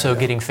you're also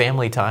getting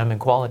family time and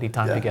quality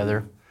time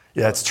together.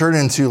 Yeah, it's turned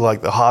into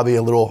like the hobby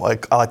a little,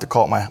 like I like to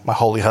call it my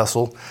holy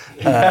hustle,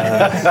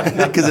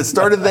 because it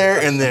started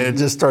there and then it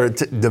just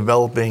started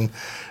developing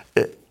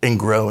and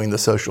growing. The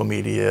social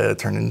media. It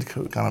turned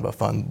into kind of a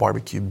fun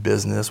barbecue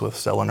business with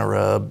selling a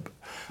rub,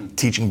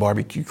 teaching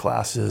barbecue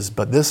classes.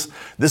 But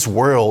this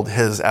world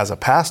has, as a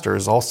pastor,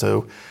 has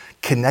also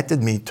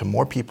connected me to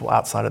more people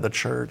outside of the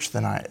church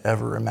than I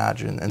ever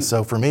imagined. And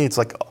so for me, it's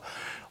like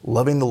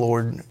loving the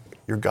Lord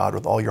your God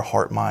with all your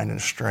heart, mind, and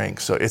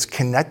strength. So it's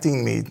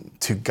connecting me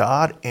to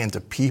God and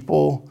to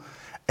people,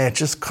 and it's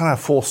just kind of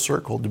full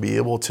circle to be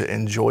able to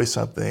enjoy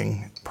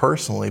something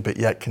personally, but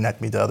yet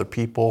connect me to other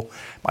people,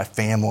 my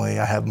family.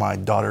 I have my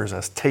daughters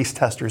as taste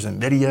testers in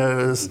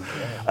videos.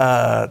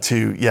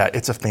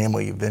 It's a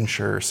family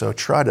venture. So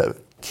try to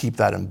keep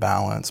that in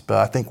balance. But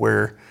I think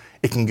where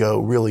it can go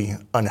really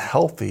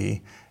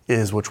unhealthy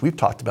is, which we've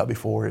talked about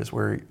before, is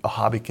where a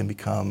hobby can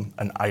become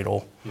an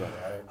idol.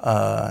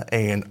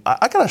 And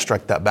I gotta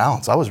strike that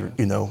balance. I was,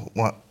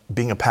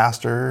 being a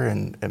pastor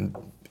and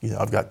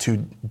I've got 2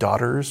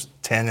 daughters,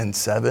 10 and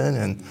 7,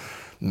 and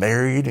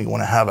married, and you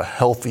want to have a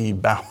healthy,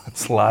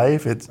 balanced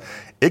life.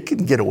 It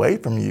can get away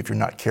from you if you're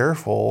not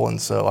careful.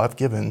 And so I've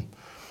given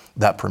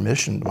that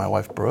permission to my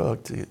wife,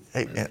 Brooke, to,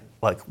 hey,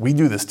 like we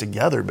do this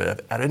together, but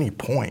if at any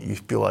point you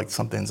feel like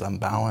something's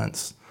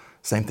unbalanced,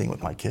 same thing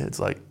with my kids,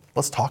 like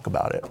let's talk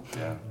about it.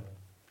 Yeah.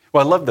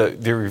 Well, I love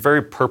that you're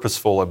very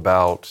purposeful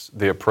about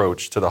the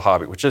approach to the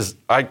hobby, which is,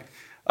 I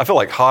feel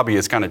like hobby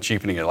is kind of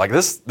cheapening it. Like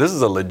this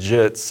is a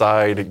legit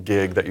side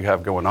gig that you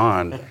have going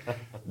on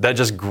that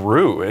just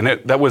grew, and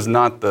that was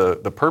not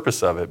the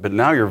purpose of it. But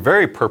now you're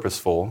very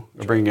purposeful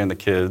of bringing in the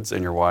kids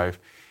and your wife.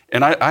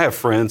 And I have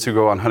friends who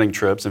go on hunting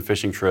trips and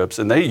fishing trips,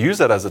 and they use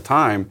that as a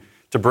time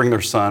to bring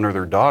their son or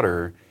their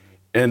daughter,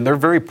 and they're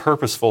very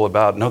purposeful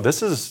about, no,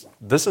 this is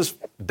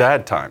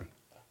dad time.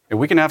 And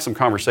we can have some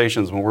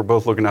conversations when we're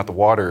both looking at the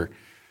water,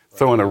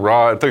 throwing a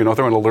rod,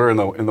 throwing a lure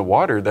in the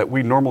water that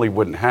we normally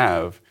wouldn't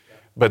have.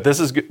 But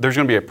there's going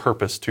to be a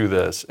purpose to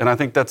this. And I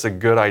think that's a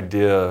good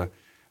idea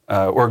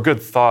or a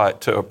good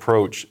thought to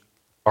approach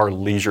our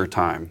leisure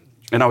time.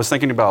 And I was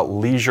thinking about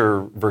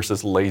leisure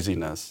versus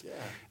laziness,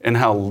 and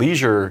how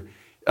leisure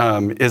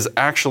is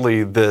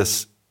actually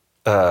this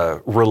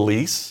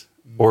release,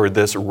 or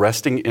this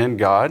resting in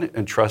God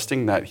and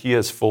trusting that He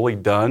has fully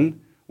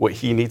done what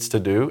He needs to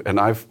do, and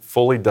I've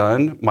fully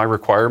done my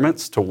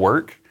requirements to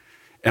work,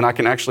 and I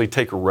can actually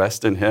take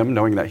rest in Him,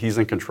 knowing that He's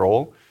in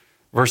control,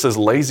 versus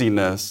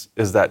laziness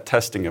is that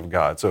testing of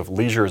God. So if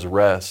leisure is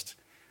rest,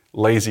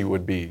 lazy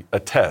would be a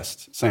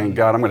test, saying,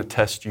 God, I'm going to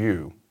test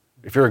you.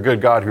 If you're a good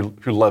God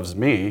who loves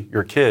me,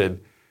 your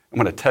kid, I'm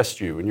going to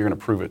test you, and you're going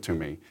to prove it to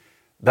me.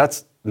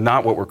 That's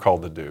not what we're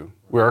called to do.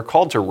 We are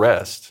called to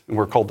rest, and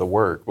we're called to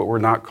work, but we're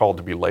not called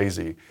to be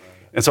lazy.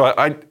 And so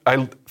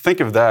I think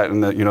of that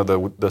in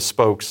the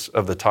spokes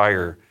of the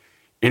tire.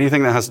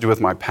 Anything that has to do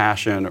with my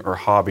passion or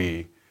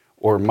hobby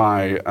or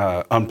my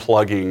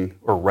unplugging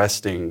or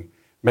resting,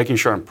 making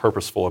sure I'm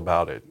purposeful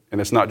about it.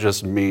 And it's not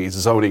just me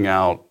zoning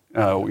out,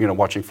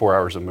 watching 4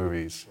 hours of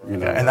movies.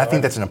 And I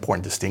think that's an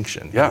important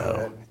distinction.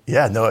 Yeah.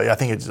 Yeah, no, I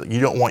think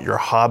you don't want your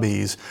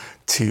hobbies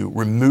to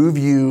remove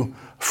you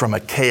from a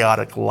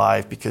chaotic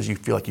life because you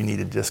feel like you need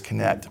to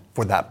disconnect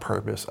for that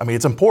purpose. I mean,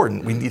 it's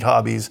important. We need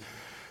hobbies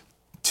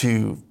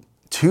to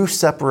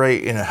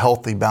separate in a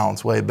healthy,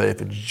 balanced way. But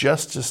if it's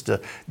just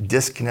to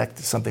disconnect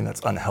to something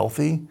that's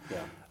unhealthy,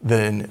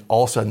 then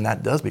all of a sudden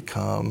that does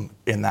become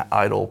in that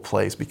idle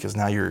place because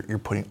now you're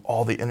putting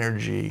all the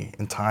energy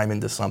and time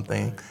into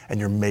something and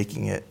you're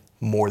making it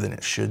more than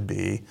it should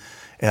be.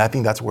 And I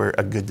think that's where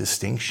a good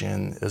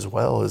distinction as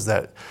well is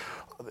that,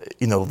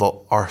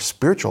 our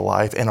spiritual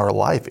life and our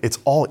life, it's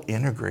all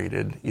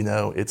integrated.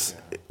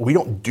 We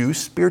don't do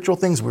spiritual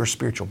things, we're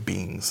spiritual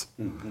beings,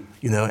 and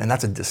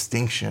that's a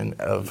distinction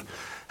of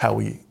how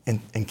we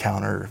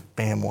encounter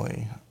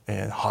family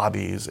and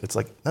hobbies. It's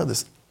like, no,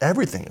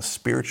 everything is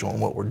spiritual in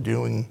what we're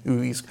doing,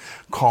 who He's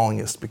calling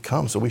us to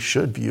become. So we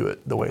should view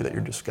it the way that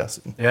you're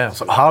discussing. Yeah,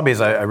 so hobbies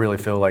I really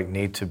feel like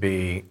need to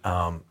be,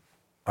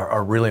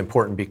 are really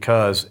important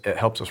because it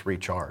helps us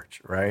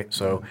recharge, right?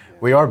 So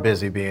we are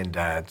busy being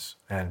dads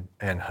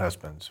and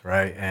husbands,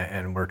 right?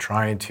 And we're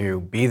trying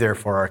to be there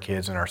for our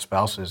kids and our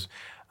spouses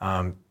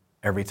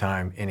every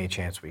time, any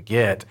chance we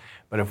get.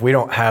 But if we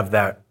don't have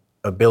that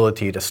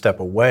ability to step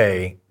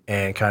away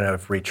and kind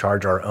of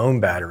recharge our own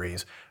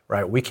batteries,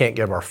 right, we can't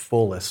give our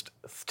fullest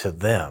to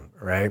them,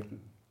 right?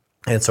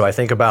 And so I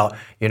think about,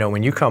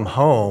 when you come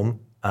home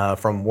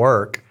from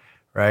work,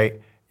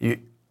 right,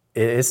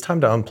 it's time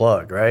to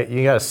unplug, right?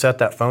 You got to set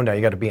that phone down.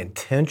 You got to be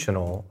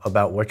intentional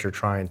about what you're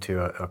trying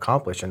to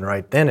accomplish. And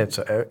right then it's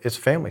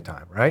family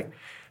time, right?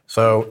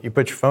 So you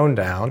put your phone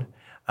down.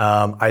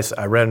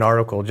 I read an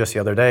article just the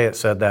other day. It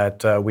said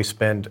that we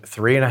spend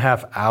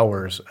 3.5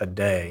 hours a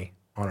day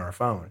on our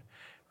phone,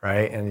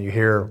 right? And you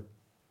hear,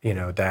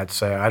 dads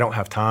say, I don't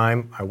have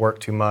time, I work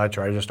too much,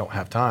 or I just don't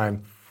have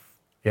time.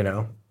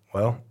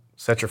 Well,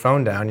 set your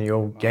phone down and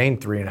you'll gain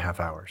 3.5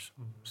 hours.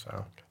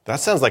 So. That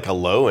sounds like a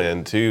low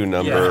end too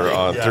number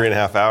on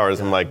 3.5 hours.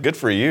 I'm like, good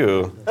for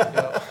you.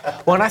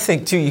 Well, and I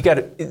think too,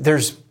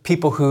 there's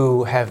people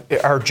who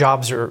our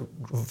jobs are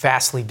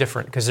vastly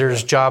different because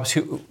there's jobs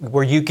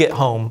where you get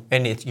home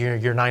and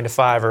you're 9 to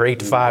 5 or 8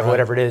 to 5,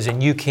 whatever it is,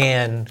 and you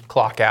can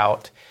clock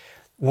out.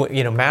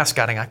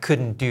 Mascoting, I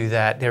couldn't do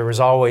that. There was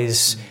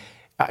always,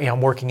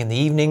 I'm working in the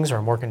evenings or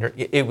I'm working.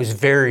 It was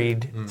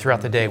varied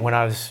throughout the day. When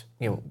I was,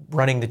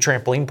 running the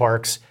trampoline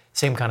parks,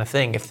 same kind of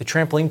thing. If the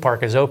trampoline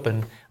park is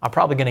open, I'm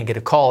probably going to get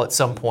a call at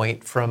some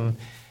point from,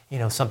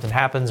 something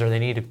happens or they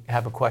need to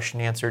have a question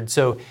answered.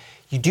 So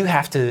you do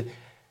have to,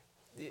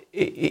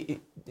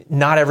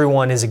 not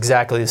everyone is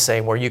exactly the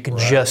same where you can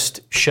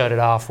just shut it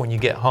off when you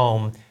get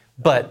home,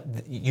 but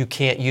you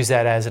can't use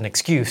that as an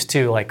excuse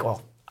too, like,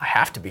 well, I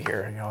have to be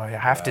here, I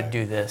have to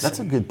do this. That's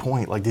a good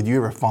point. Like, did you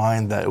ever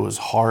find that it was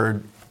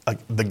hard, like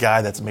the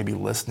guy that's maybe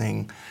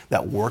listening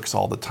that works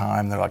all the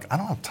time, they're like, I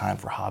don't have time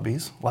for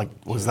hobbies. Like,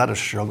 was that a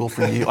struggle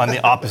for you on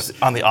the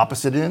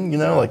opposite end,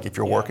 like if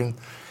you're working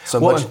so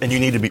much and you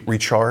need to be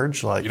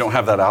recharged, like you don't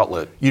have that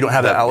outlet. You don't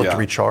have that outlet to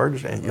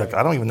recharge, and you're like,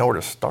 I don't even know where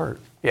to start.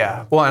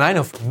 Yeah. Well, and I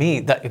know for me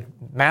that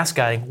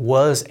mascoting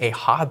was a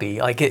hobby.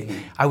 Like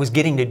I was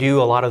getting to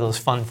do a lot of those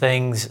fun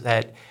things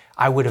that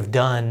I would have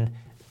done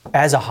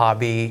as a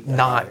hobby,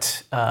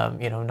 not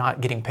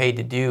getting paid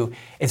to do.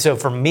 And so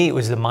for me, it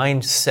was the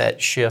mindset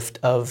shift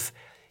of,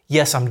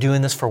 yes, I'm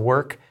doing this for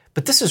work,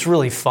 but this is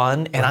really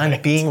fun, and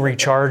I'm being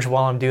recharged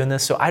while I'm doing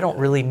this. So I don't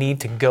really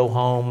need to go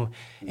home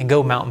and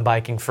go mountain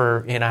biking for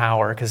an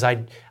hour because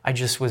I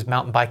just was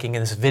mountain biking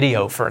in this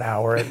video for an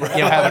hour and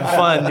having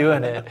fun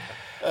doing it.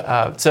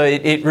 So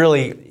it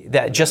really,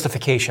 that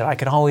justification, I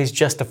can always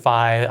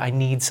justify I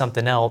need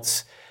something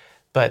else,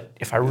 but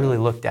if I really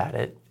looked at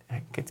it,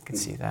 I could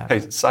see that.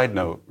 Hey, side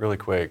note, really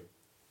quick.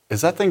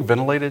 Is that thing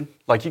ventilated?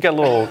 Like you got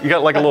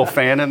like a little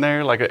fan in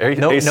there, like an AC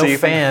no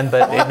fan,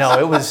 but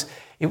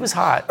it was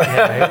hot.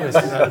 Yeah, it was.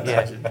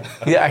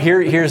 Yeah.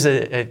 Here's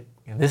this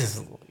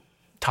is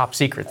top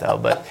secret though,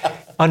 but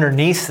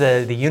underneath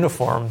the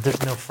uniform,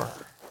 there's no fur.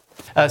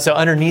 So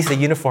underneath the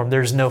uniform,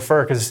 there's no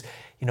fur because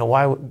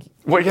why?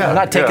 I'm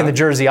not taking the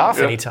jersey off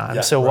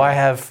anytime, so why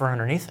have fur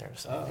underneath there?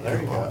 So.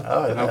 There you go.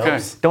 Okay.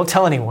 Don't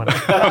tell anyone.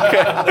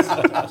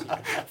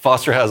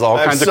 Foster has all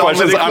kinds of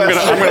questions. I'm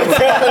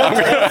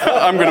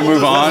gonna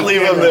move on.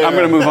 I'm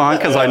gonna move on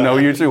because I know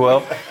you too well.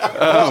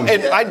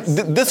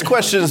 This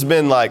question has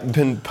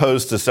been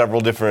posed to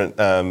several different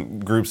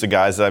groups of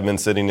guys that I've been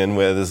sitting in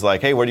with. Is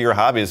like, hey, what are your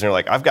hobbies? And they're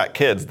like, I've got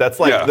kids. That's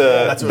like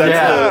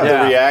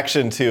the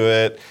reaction to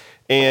it.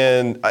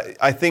 And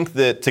I think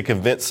that to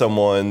convince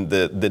someone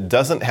that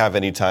doesn't have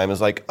any time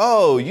is like,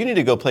 oh, you need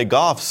to go play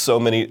golf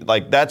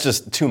that's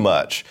just too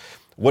much.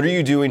 What are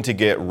you doing to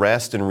get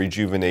rest and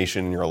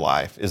rejuvenation in your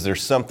life? Is there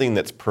something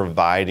that's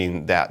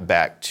providing that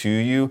back to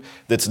you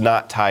that's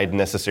not tied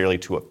necessarily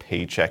to a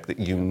paycheck that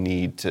you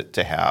need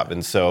to have?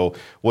 And so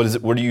what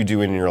are you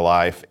doing in your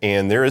life?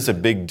 And there is a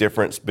big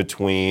difference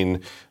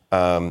between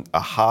a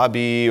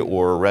hobby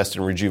or rest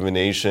and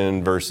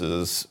rejuvenation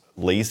versus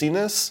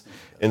laziness.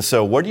 And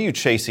so what are you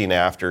chasing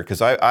after? Because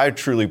I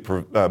truly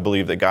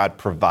believe that God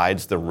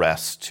provides the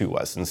rest to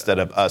us instead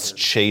of us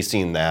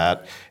chasing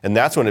that. And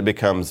that's when it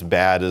becomes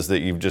bad, is that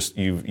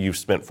you've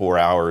spent 4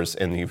 hours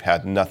and you've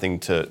had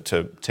nothing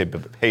to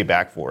pay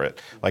back for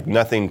it, like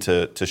nothing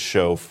to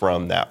show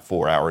from that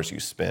 4 hours you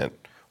spent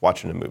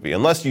watching a movie,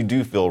 unless you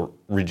do feel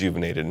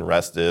rejuvenated and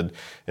rested.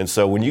 And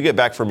so when you get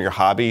back from your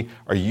hobby,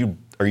 are you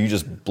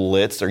just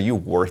blitzed? Are you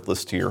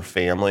worthless to your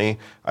family?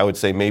 I would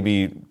say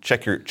maybe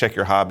check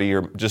your hobby,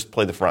 or just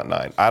play the front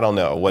nine. I don't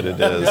know what it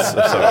is.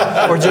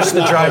 So. Or just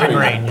the driving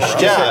range.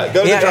 Yeah,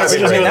 go to the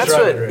driving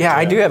range.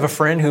 I do have a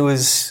friend who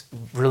was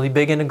really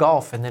big into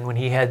golf, and then when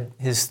he had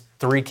his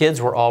 3 kids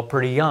were all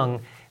pretty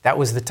young, that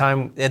was the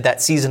time,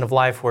 that season of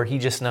life where he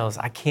just knows,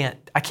 I can't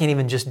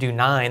even just do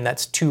 9.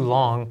 That's too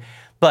long.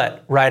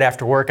 But right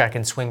after work, I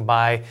can swing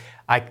by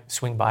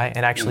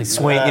and actually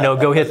swing,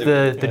 go hit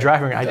the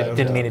driving range. I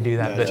didn't mean to do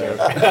that, but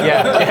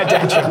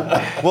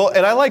yeah. Well,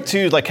 and I like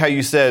too, like how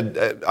you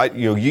said,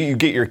 you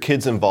get your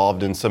kids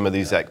involved in some of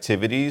these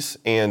activities,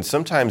 and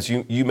sometimes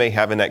you may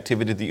have an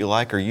activity that you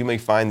like, or you may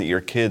find that your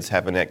kids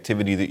have an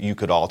activity that you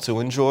could also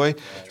enjoy.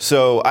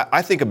 So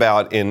I think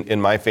about in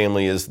my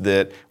family is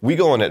that we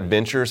go on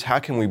adventures. How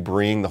can we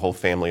bring the whole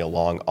family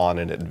along on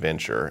an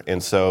adventure?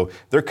 And so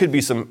there could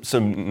be some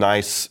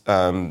nice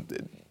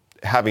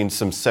having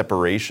some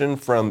separation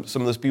from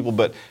some of those people,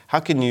 but how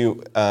can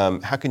you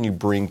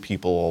bring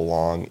people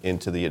along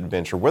into the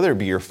adventure, whether it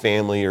be your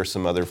family or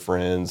some other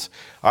friends?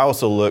 I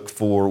also look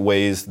for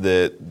ways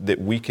that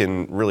we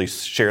can really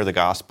share the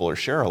gospel or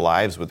share our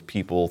lives with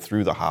people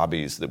through the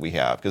hobbies that we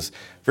have, because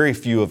very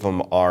few of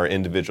them are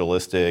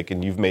individualistic,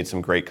 and you've made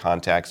some great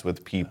contacts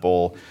with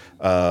people.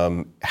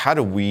 How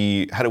do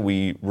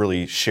we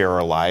really share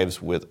our lives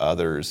with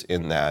others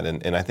in that?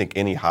 And I think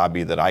any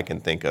hobby that I can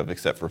think of,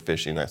 except for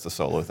fishing, that's a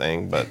solo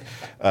thing, but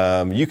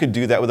you could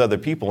do that with other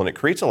people, and it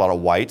creates a lot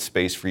of white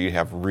space for you to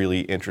have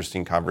really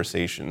interesting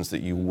conversations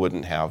that you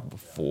wouldn't have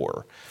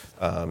before.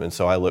 And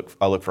so I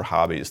look for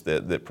hobbies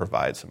that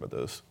provide some of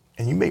those.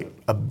 And you made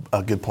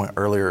a good point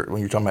earlier when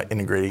you were talking about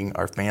integrating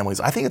our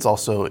families. I think it's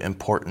also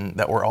important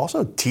that we're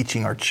also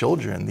teaching our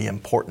children the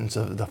importance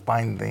of to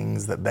find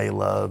things that they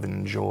love and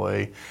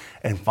enjoy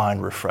and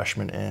find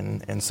refreshment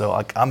in. And so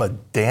I'm a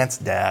dance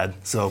dad,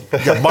 so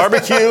you got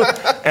barbecue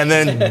and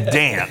then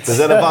dance. Does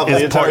that involve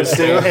leotards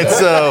too? And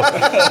so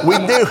we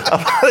do a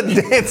lot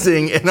of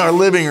dancing in our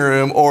living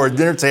room or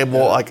dinner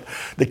table. Like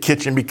the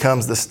kitchen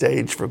becomes the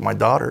stage for my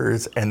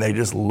daughters, and they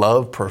just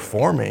love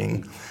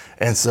performing.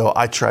 And so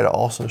I try to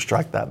also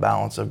strike that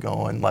balance of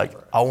going, like,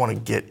 I want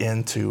to get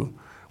into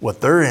what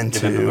they're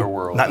into their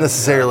world. Not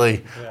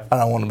necessarily, I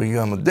don't want to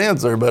become a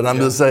dancer, but I'm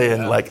just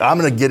saying, like, I'm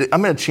going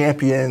to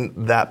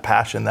champion that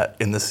passion that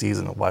in the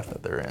season of life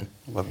that they're in.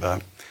 Love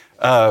that.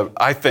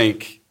 I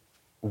think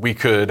we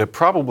could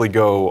probably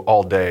go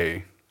all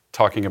day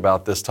talking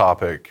about this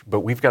topic,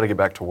 but we've got to get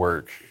back to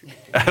work,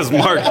 as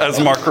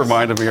Mark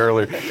reminded me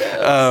earlier.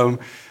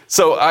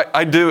 So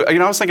I do, I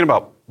was thinking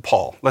about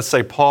Paul. Let's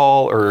say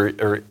Paul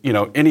or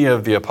any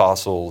of the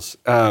apostles.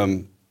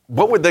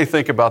 What would they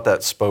think about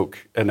that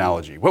spoke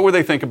analogy? What would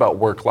they think about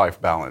work-life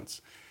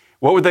balance?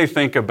 What would they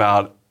think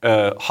about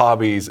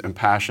hobbies and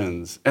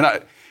passions? And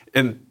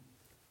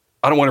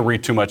I don't want to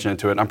read too much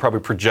into it. I'm probably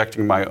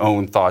projecting my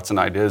own thoughts and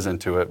ideas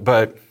into it.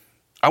 But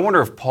I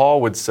wonder if Paul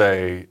would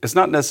say, it's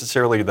not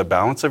necessarily the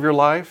balance of your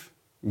life.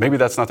 Maybe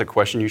that's not the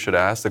question you should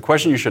ask. The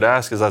question you should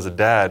ask is, as a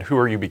dad, who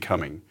are you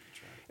becoming?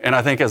 And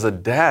I think as a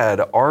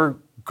dad, our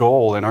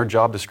goal and our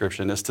job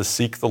description is to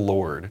seek the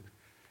Lord,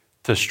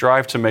 to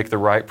strive to make the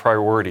right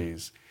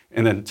priorities,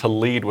 and then to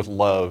lead with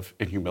love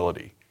and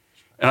humility.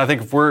 And I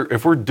think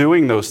if we're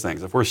doing those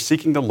things, if we're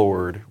seeking the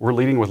Lord, we're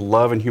leading with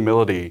love and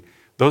humility,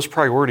 those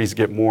priorities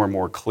get more and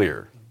more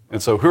clear.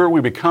 And so who are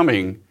we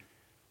becoming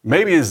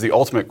maybe is the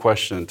ultimate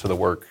question to the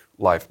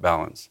work-life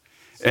balance.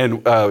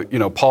 And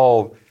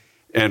Paul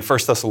in 1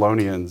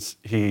 Thessalonians,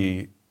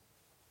 he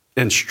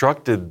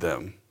instructed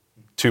them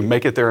to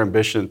make it their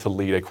ambition to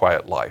lead a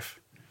quiet life.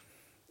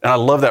 And I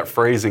love that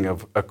phrasing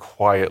of a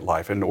quiet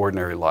life, an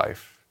ordinary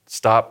life.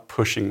 Stop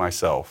pushing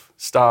myself.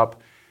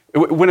 Stop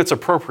when it's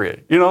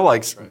appropriate.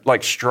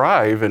 Like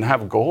strive and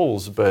have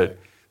goals, but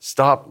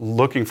stop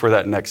looking for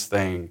that next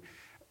thing.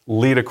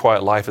 Lead a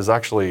quiet life is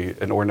actually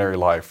an ordinary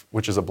life,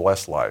 which is a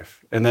blessed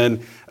life. And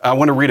then I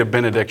want to read a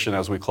benediction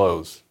as we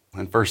close.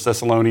 In 1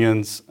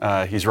 Thessalonians,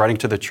 he's writing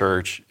to the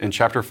church. In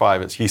chapter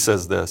 5, he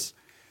says this: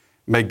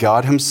 "May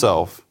God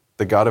himself,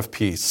 the God of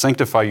peace,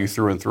 sanctify you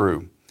through and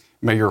through.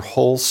 May your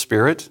whole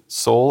spirit,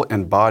 soul,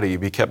 and body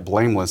be kept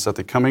blameless at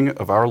the coming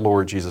of our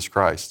Lord Jesus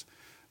Christ.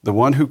 The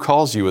one who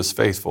calls you is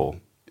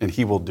faithful, and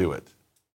he will do it."